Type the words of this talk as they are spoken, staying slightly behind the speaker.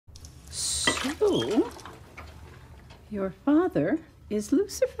So, your father is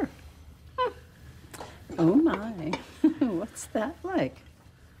Lucifer. Huh. Oh my, what's that like?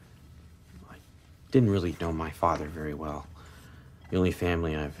 I didn't really know my father very well. The only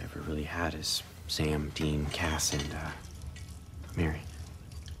family I've ever really had is Sam, Dean, Cass, and, Mary.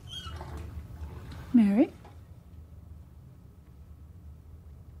 Mary?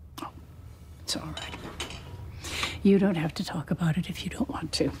 Oh, it's all right. You don't have to talk about it if you don't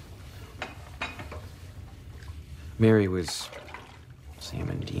want to. Mary was Sam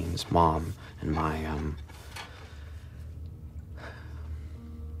and Dean's mom, and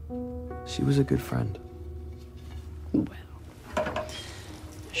she was a good friend. Well,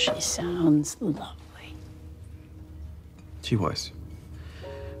 she sounds lovely. She was.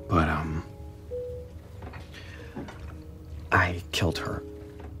 But, I killed her.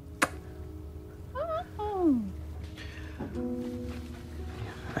 Oh.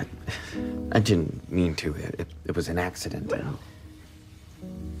 I didn't mean to. It was an accident. Well,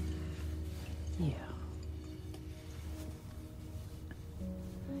 yeah.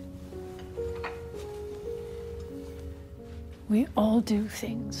 We all do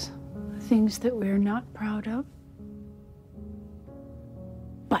things that we're not proud of.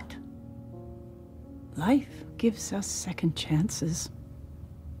 But life gives us second chances.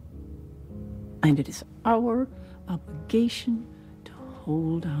 And it is our obligation to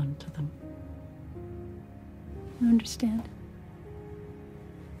hold on to them. You understand?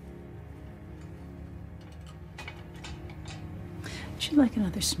 Would you like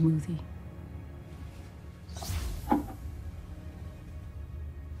another smoothie?